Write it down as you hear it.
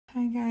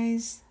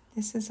guys,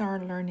 this is our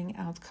learning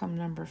outcome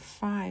number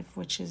 5,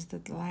 which is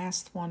the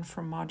last one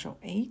for module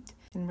 8,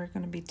 and we're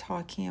going to be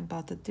talking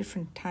about the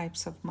different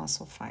types of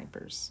muscle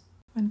fibers.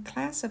 When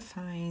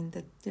classifying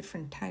the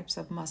different types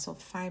of muscle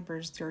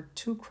fibers, there are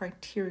 2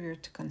 criteria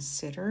to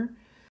consider,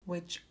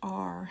 which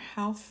are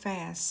how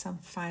fast some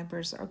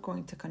fibers are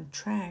going to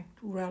contract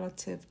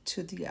relative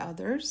to the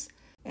others,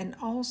 and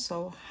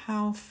also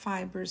how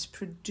fibers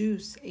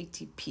produce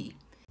ATP.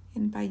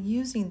 And by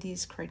using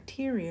these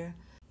criteria,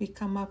 we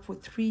come up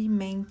with 3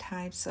 main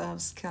types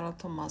of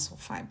skeletal muscle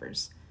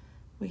fibers.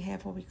 We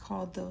have what we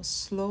call those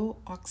slow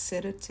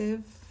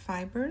oxidative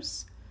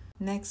fibers.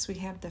 Next, we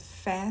have the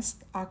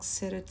fast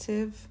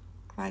oxidative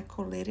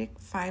glycolytic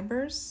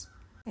fibers.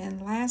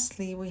 And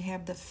lastly, we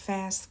have the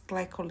fast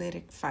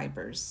glycolytic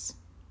fibers.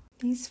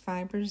 These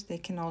fibers, they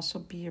can also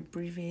be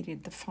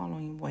abbreviated the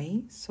following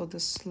way. So the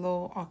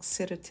slow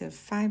oxidative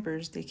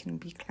fibers, they can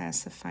be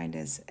classified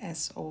as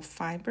SO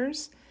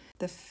fibers.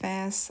 The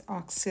fast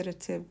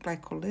oxidative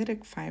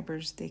glycolytic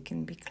fibers, they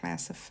can be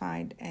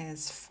classified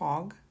as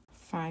FOG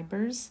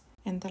fibers.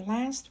 And the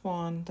last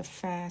one, the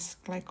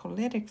fast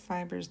glycolytic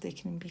fibers, they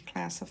can be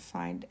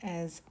classified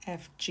as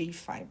FG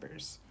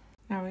fibers.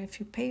 Now, if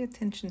you pay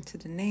attention to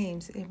the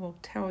names, it will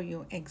tell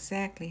you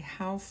exactly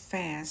how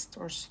fast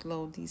or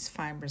slow these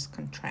fibers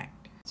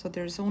contract. So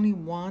there's only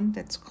one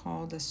that's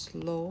called the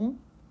slow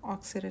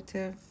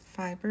oxidative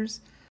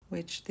fibers,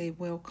 which they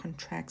will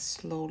contract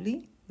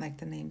slowly, like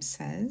the name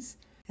says.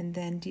 And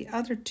then the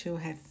other 2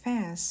 have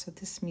fast, so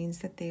this means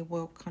that they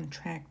will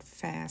contract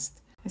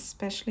fast,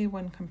 especially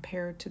when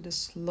compared to the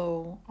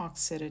slow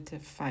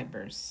oxidative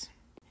fibers.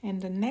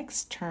 And the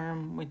next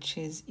term, which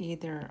is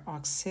either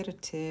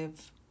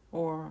oxidative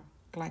or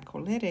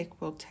glycolytic,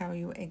 will tell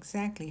you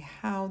exactly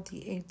how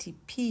the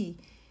ATP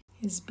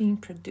is being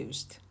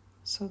produced.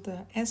 So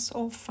the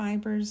SO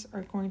fibers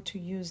are going to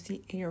use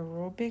the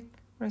aerobic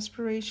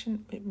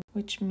respiration,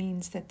 which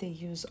means that they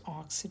use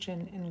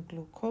oxygen and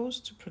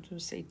glucose to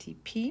produce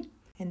ATP,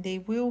 and they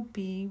will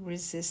be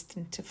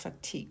resistant to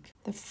fatigue.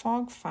 The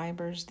FOG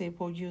fibers, they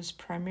will use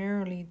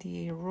primarily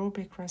the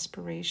aerobic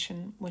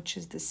respiration, which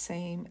is the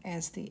same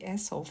as the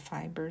SO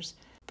fibers,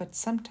 but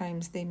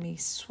sometimes they may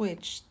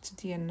switch to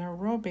the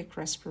anaerobic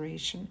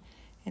respiration,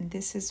 and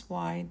this is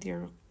why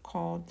they're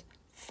called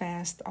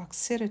fast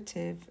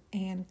oxidative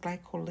and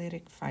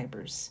glycolytic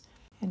fibers.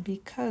 And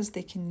because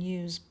they can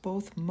use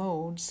both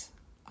modes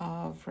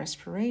of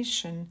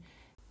respiration,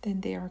 then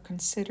they are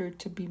considered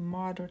to be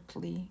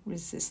moderately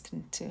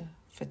resistant to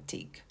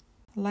fatigue.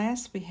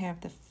 Last, we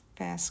have the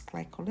fast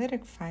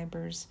glycolytic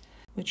fibers,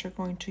 which are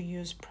going to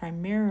use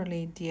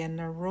primarily the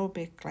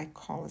anaerobic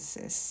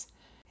glycolysis.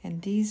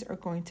 And these are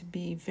going to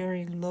be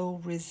very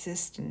low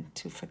resistant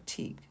to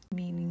fatigue,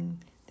 meaning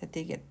that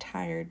they get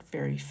tired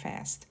very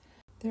fast.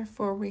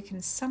 Therefore, we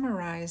can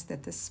summarize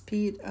that the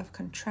speed of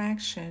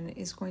contraction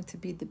is going to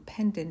be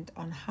dependent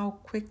on how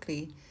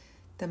quickly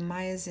the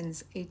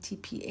myosin's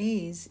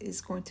ATPase is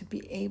going to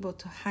be able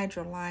to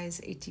hydrolyze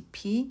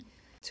ATP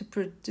to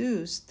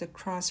produce the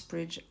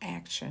cross-bridge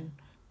action,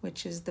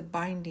 which is the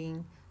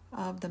binding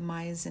of the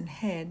myosin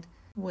head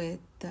with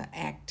the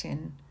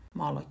actin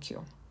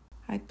molecule.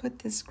 I put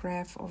this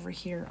graph over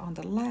here on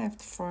the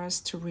left for us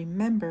to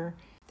remember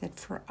that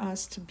for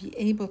us to be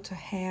able to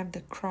have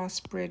the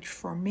cross-bridge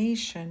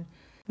formation,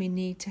 we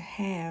need to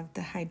have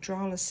the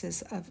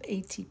hydrolysis of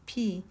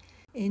ATP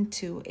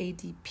into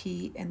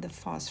ADP and the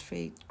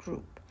phosphate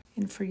group.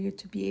 And for you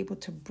to be able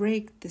to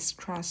break this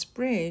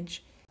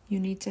cross-bridge, you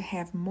need to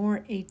have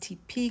more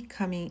ATP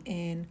coming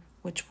in,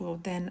 which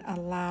will then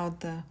allow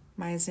the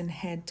myosin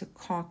head to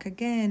caulk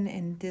again,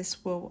 and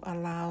this will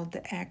allow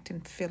the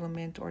actin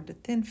filament or the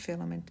thin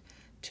filament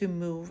to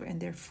move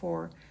and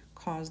therefore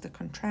cause the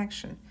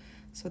contraction.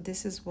 So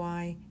this is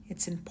why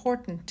it's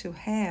important to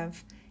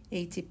have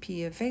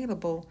ATP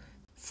available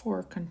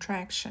for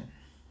contraction.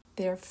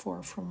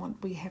 Therefore, from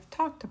what we have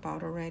talked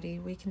about already,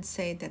 we can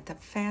say that the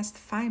fast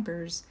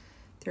fibers,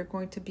 they're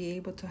going to be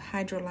able to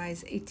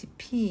hydrolyze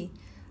ATP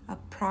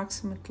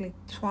approximately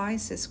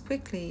twice as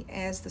quickly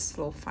as the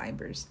slow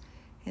fibers.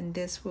 And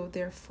this will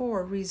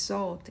therefore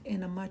result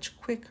in a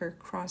much quicker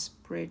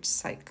cross-bridge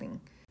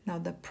cycling. Now,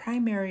 the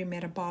primary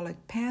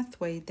metabolic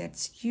pathway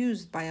that's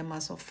used by a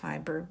muscle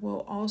fiber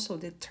will also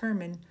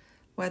determine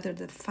whether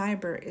the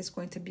fiber is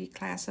going to be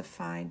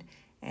classified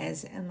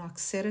as an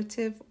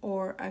oxidative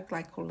or a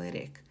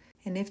glycolytic.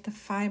 And if the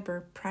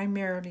fiber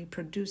primarily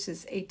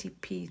produces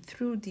ATP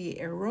through the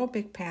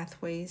aerobic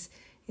pathways,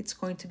 it's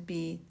going to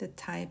be the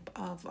type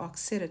of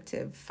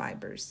oxidative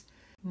fibers.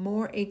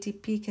 More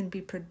ATP can be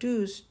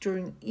produced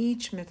during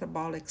each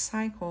metabolic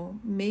cycle,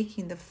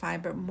 making the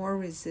fiber more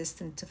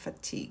resistant to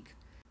fatigue.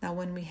 Now,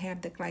 when we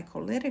have the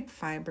glycolytic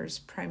fibers,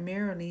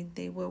 primarily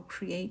they will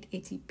create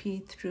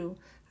ATP through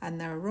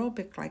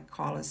anaerobic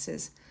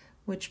glycolysis,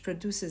 which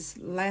produces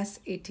less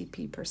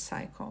ATP per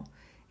cycle.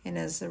 And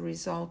as a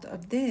result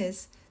of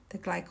this, the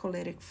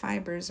glycolytic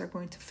fibers are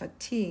going to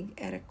fatigue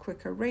at a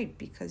quicker rate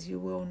because you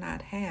will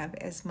not have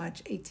as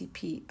much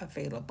ATP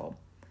available.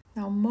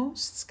 Now,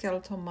 most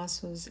skeletal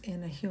muscles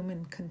in a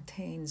human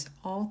contains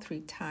all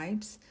three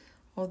types,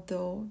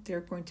 although they're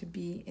going to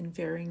be in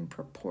varying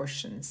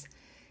proportions.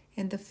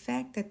 And the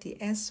fact that the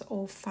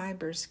SO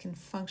fibers can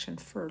function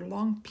for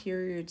long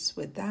periods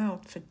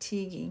without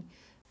fatiguing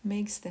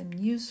makes them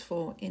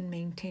useful in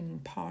maintaining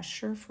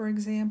posture, for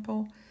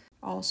example,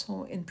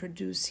 also in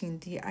producing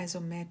the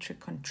isometric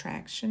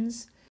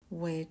contractions,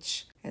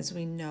 which, as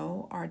we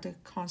know, are the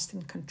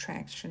constant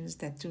contractions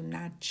that do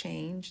not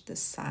change the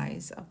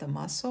size of the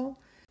muscle.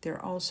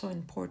 They're also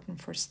important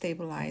for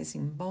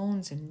stabilizing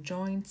bones and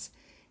joints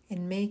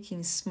and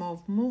making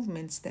small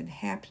movements that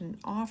happen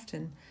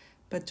often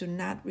but do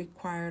not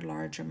require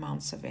large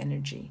amounts of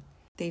energy.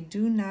 They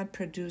do not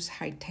produce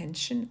high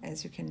tension,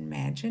 as you can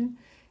imagine,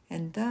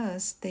 and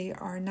thus they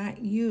are not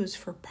used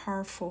for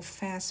powerful,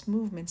 fast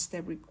movements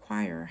that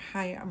require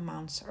high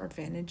amounts of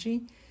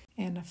energy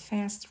and a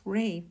fast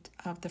rate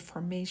of the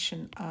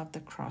formation of the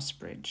cross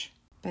bridge.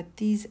 But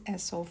these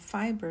SO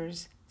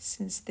fibers,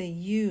 since they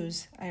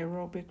use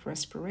aerobic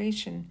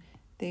respiration,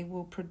 they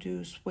will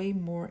produce way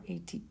more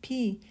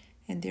ATP,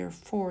 and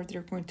therefore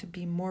they're going to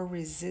be more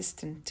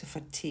resistant to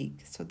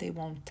fatigue, so they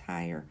won't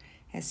tire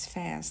as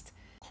fast.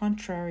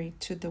 Contrary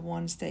to the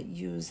ones that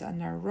use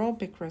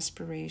anaerobic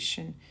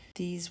respiration,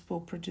 these will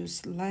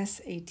produce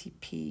less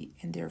ATP,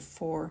 and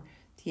therefore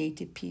the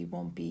ATP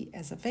won't be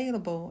as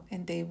available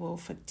and they will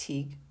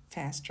fatigue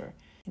faster.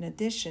 In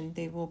addition,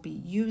 they will be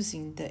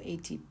using the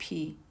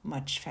ATP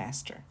much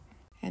faster,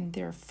 and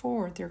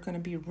therefore they're going to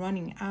be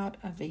running out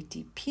of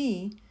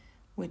ATP,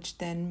 which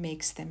then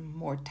makes them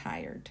more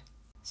tired.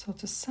 So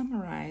to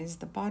summarize,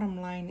 the bottom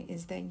line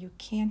is that you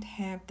can't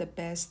have the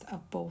best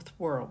of both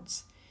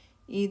worlds.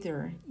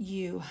 Either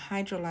you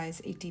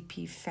hydrolyze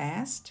ATP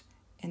fast,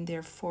 and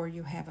therefore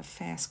you have a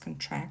fast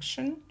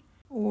contraction,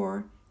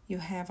 or you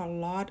have a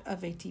lot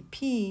of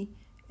ATP,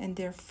 and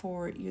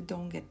therefore you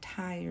don't get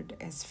tired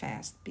as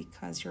fast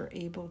because you're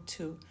able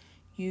to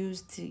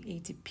use the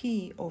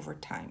ATP over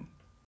time.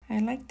 I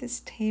like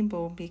this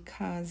table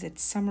because it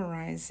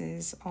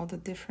summarizes all the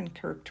different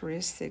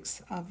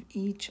characteristics of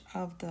each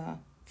of the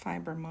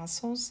fiber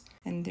muscles,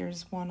 and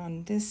there's one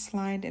on this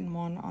slide and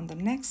one on the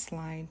next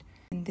slide,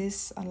 and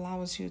this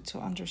allows you to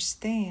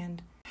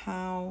understand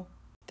how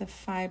the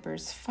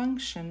fibers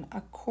function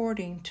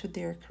according to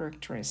their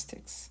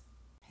characteristics.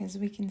 As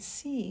we can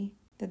see,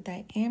 the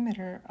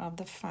diameter of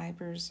the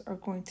fibers are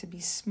going to be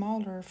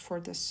smaller for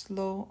the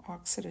slow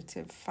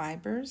oxidative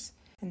fibers,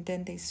 and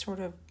then they sort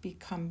of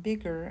become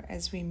bigger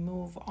as we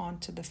move on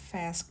to the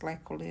fast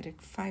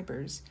glycolytic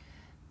fibers,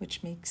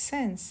 which makes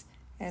sense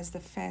as the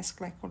fast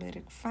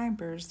glycolytic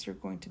fibers, they're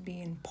going to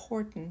be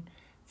important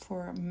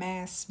for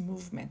mass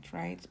movement,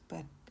 right?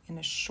 But in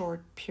a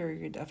short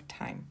period of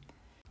time.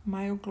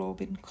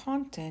 Myoglobin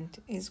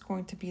content is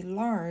going to be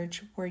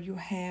large where you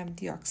have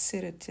the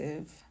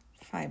oxidative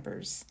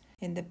fibers,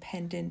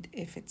 independent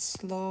if it's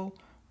slow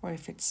or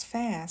if it's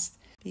fast,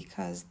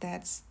 because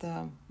that's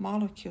the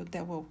molecule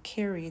that will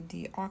carry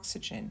the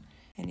oxygen.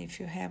 And if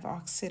you have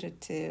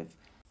oxidative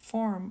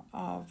form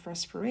of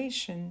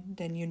respiration,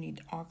 then you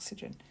need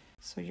oxygen.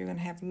 So you're going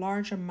to have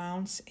large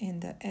amounts in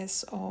the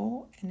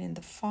SO and in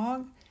the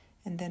fog,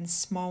 and then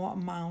small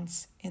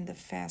amounts in the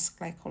fast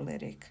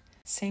glycolytic.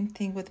 Same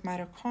thing with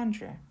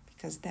mitochondria,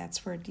 because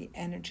that's where the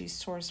energy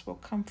source will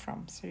come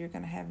from. So you're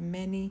going to have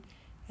many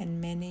and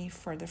many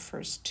for the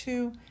first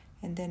two,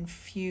 and then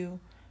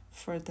few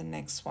for the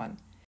next one.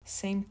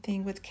 Same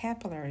thing with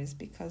capillaries,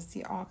 because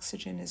the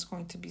oxygen is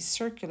going to be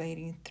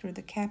circulating through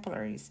the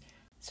capillaries.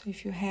 So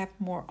if you have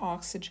more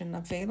oxygen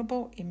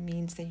available, it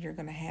means that you're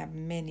going to have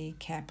many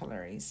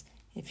capillaries.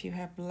 If you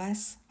have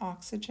less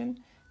oxygen,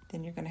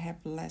 then you're going to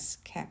have less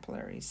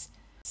capillaries.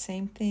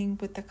 Same thing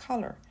with the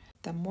color.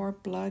 The more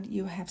blood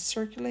you have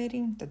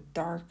circulating, the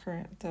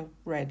darker the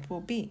red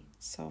will be.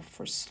 So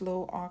for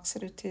slow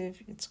oxidative,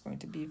 it's going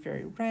to be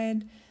very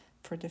red.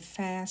 For the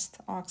fast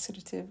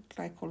oxidative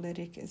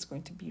glycolytic, it's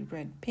going to be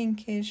red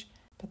pinkish.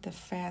 But the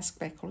fast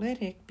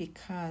glycolytic,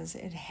 because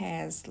it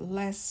has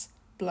less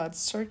blood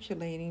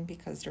circulating,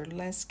 because there are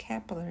less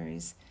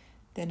capillaries,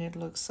 then it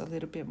looks a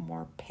little bit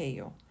more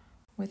pale.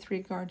 With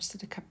regards to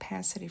the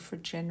capacity for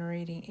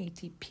generating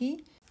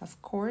ATP, of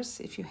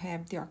course, if you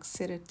have the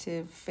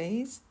oxidative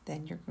phase,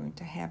 then you're going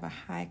to have a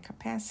high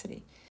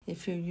capacity.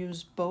 If you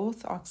use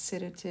both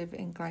oxidative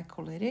and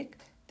glycolytic,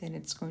 then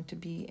it's going to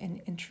be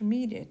an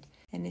intermediate.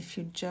 And if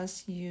you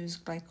just use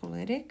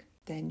glycolytic,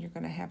 then you're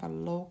going to have a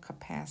low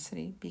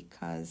capacity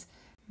because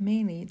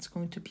mainly it's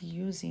going to be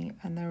using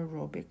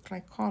anaerobic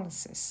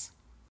glycolysis.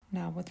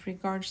 Now, with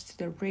regards to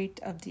the rate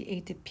of the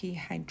ATP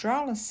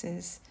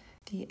hydrolysis,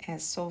 the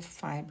SO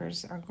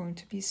fibers are going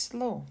to be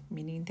slow,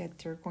 meaning that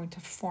they're going to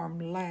form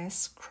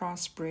less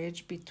cross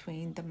bridge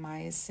between the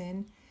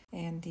myosin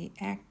and the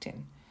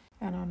actin.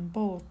 And on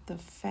both the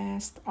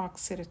fast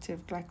oxidative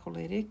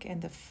glycolytic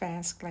and the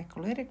fast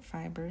glycolytic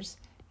fibers,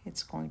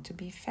 it's going to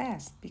be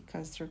fast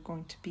because they're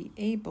going to be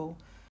able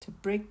to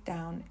break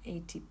down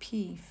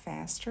ATP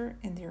faster,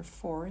 and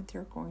therefore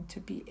they're going to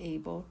be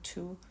able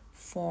to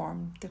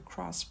form the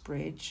cross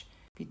bridge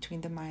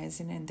between the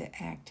myosin and the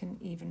actin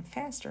even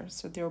faster,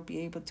 so they'll be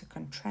able to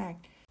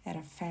contract at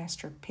a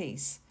faster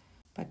pace.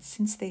 But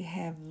since they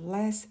have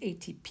less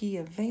ATP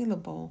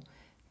available,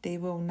 they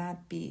will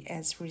not be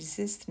as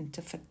resistant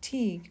to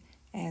fatigue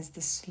as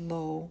the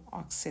slow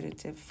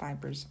oxidative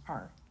fibers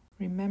are.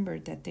 Remember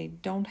that they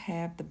don't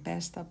have the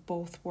best of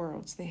both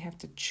worlds. They have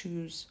to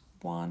choose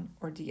one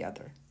or the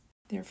other.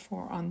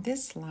 Therefore, on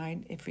this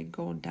slide, if we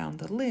go down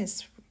the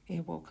list,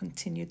 it will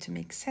continue to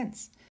make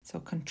sense. So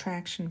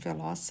contraction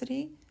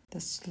velocity, the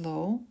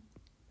slow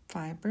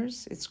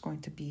fibers, it's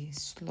going to be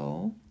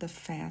slow. The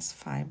fast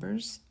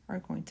fibers are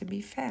going to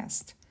be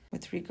fast.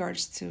 With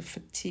regards to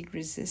fatigue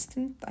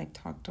resistant, I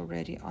talked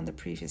already on the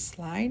previous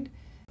slide,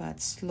 but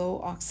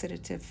slow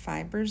oxidative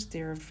fibers,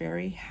 they're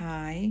very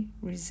high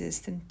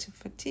resistant to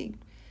fatigue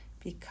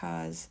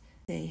because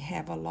they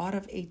have a lot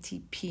of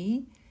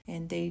ATP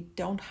and they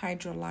don't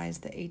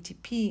hydrolyze the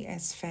ATP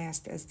as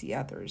fast as the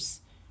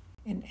others.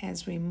 And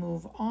as we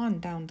move on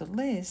down the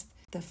list,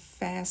 the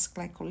fast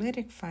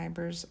glycolytic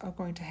fibers are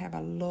going to have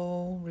a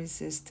low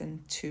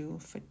resistance to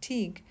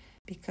fatigue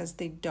because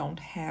they don't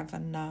have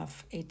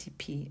enough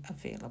ATP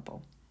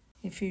available.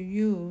 If you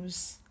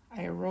use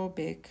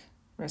aerobic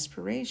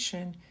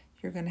respiration,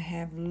 you're going to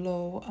have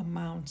low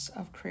amounts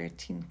of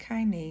creatine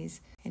kinase,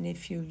 and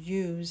if you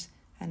use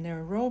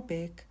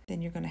anaerobic,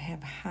 then you're going to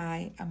have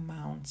high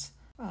amounts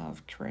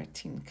of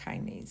creatine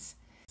kinase.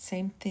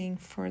 Same thing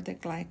for the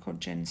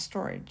glycogen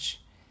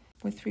storage.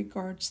 With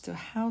regards to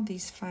how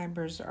these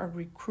fibers are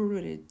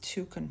recruited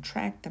to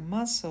contract the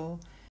muscle,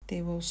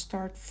 they will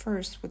start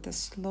first with the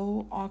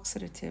slow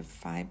oxidative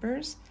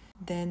fibers,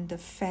 then the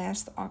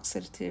fast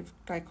oxidative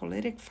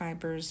glycolytic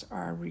fibers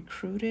are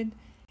recruited,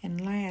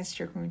 and last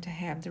you're going to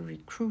have the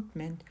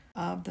recruitment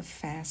of the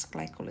fast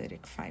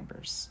glycolytic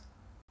fibers.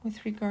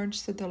 With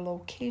regards to the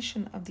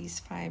location of these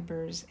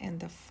fibers and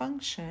the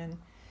function,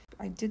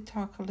 I did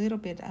talk a little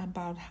bit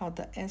about how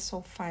the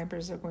SO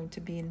fibers are going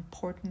to be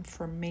important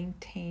for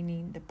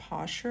maintaining the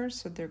posture.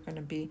 So they're going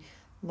to be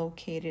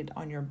located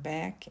on your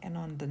back and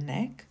on the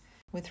neck.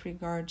 With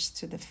regards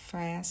to the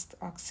fast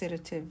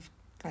oxidative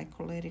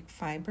glycolytic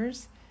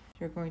fibers,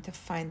 you're going to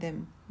find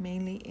them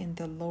mainly in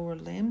the lower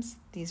limbs.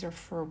 These are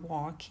for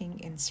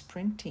walking and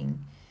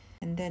sprinting.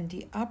 And then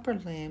the upper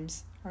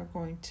limbs are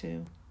going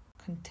to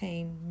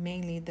contain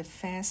mainly the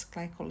fast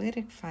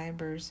glycolytic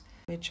fibers,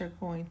 which are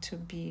going to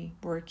be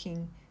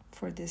working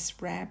for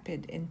this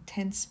rapid,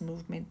 intense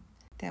movement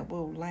that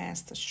will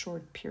last a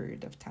short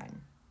period of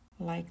time,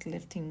 like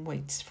lifting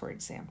weights, for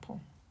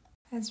example.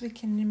 As we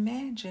can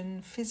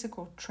imagine,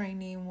 physical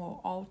training will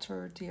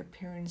alter the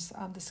appearance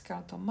of the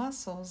skeletal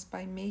muscles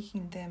by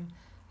making them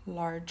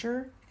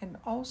larger, and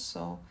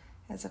also,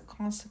 as a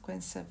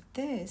consequence of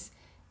this,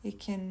 it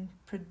can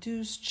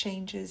produce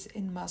changes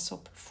in muscle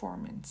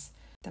performance.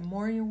 The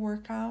more you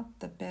work out,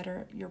 the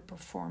better your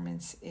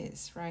performance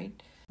is, right?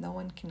 No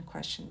one can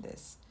question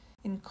this.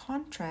 In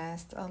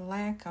contrast, a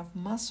lack of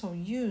muscle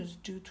use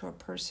due to a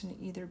person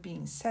either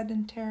being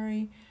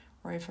sedentary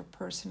or if a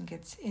person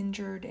gets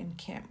injured and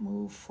can't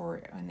move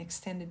for an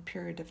extended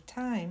period of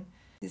time,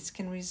 this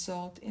can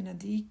result in a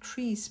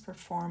decreased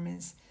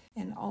performance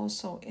and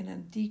also in a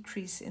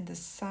decrease in the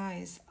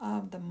size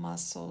of the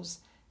muscles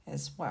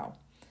as well.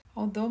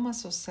 Although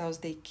muscle cells,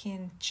 they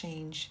can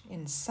change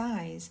in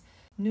size,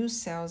 new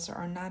cells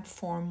are not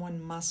formed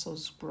when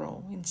muscles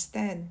grow.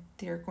 Instead,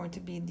 they are going to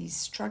be these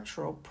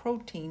structural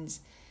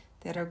proteins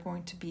that are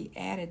going to be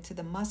added to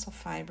the muscle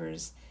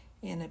fibers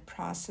in a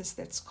process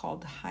that's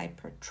called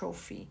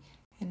hypertrophy.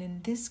 And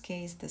in this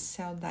case, the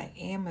cell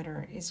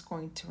diameter is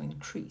going to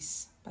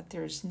increase, but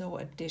there is no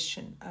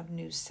addition of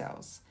new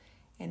cells.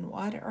 And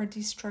what are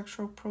these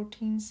structural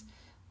proteins?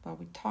 Well,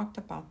 we talked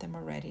about them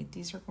already.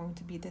 These are going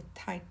to be the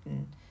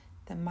titin,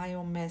 the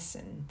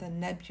myomessin, the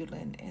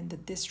nebulin, and the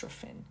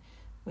dystrophin,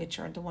 which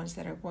are the ones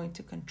that are going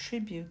to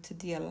contribute to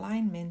the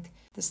alignment,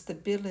 the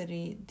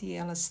stability, the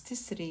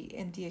elasticity,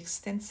 and the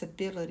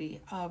extensibility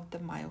of the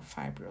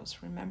myofibrils.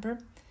 Remember?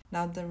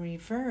 Now the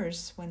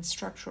reverse, when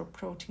structural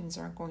proteins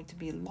are going to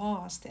be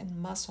lost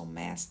and muscle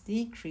mass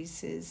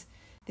decreases,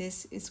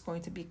 this is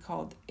going to be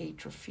called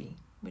atrophy,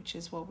 which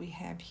is what we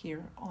have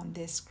here on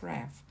this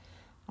graph.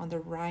 On the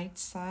right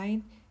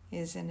side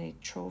is an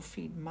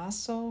atrophied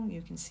muscle.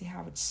 You can see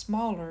how it's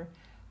smaller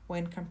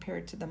when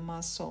compared to the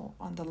muscle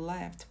on the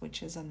left,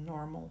 which is a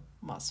normal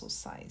muscle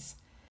size.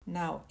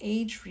 Now,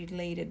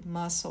 age-related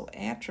muscle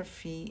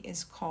atrophy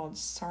is called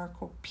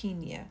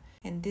sarcopenia,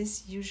 and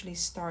this usually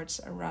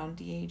starts around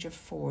the age of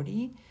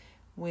 40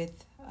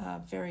 with a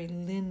very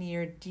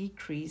linear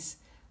decrease,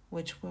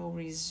 which will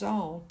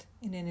result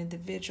in an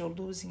individual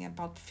losing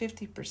about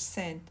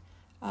 50%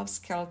 of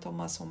skeletal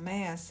muscle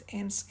mass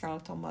and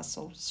skeletal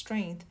muscle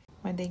strength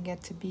when they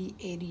get to be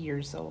 80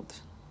 years old.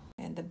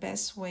 And the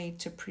best way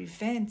to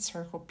prevent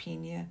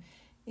sarcopenia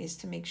is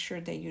to make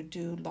sure that you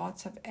do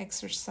lots of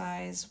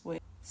exercise with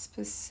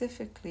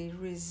specifically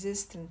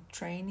resistant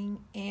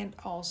training and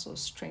also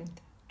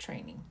strength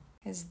training.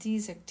 As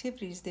these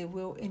activities, they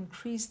will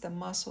increase the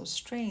muscle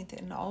strength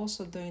and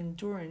also the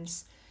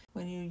endurance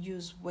when you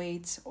use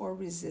weights or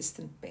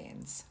resistant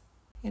bands.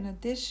 In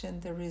addition,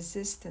 the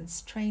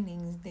resistance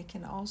trainings, they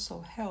can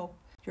also help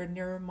your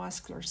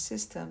neuromuscular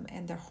system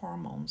and the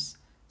hormones.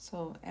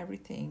 So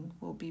everything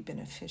will be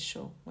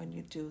beneficial when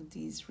you do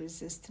these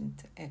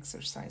resistant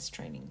exercise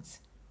trainings.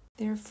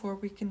 Therefore,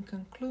 we can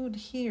conclude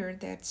here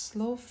that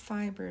slow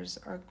fibers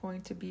are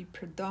going to be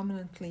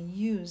predominantly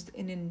used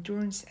in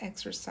endurance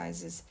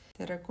exercises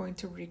that are going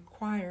to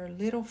require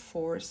little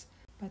force,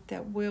 but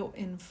that will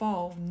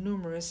involve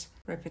numerous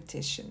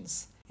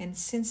repetitions. And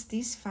since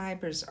these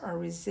fibers are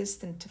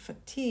resistant to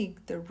fatigue,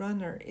 the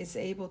runner is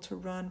able to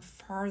run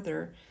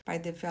farther by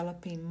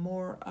developing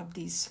more of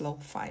these slow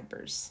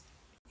fibers.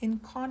 In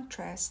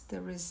contrast,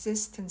 the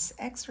resistance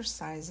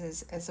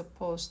exercises, as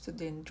opposed to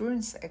the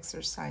endurance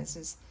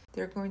exercises,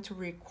 they're going to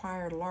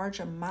require large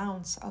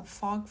amounts of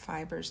fog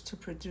fibers to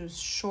produce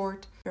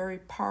short, very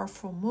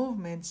powerful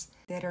movements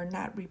that are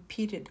not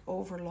repeated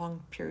over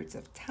long periods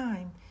of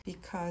time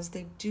because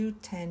they do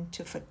tend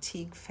to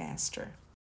fatigue faster.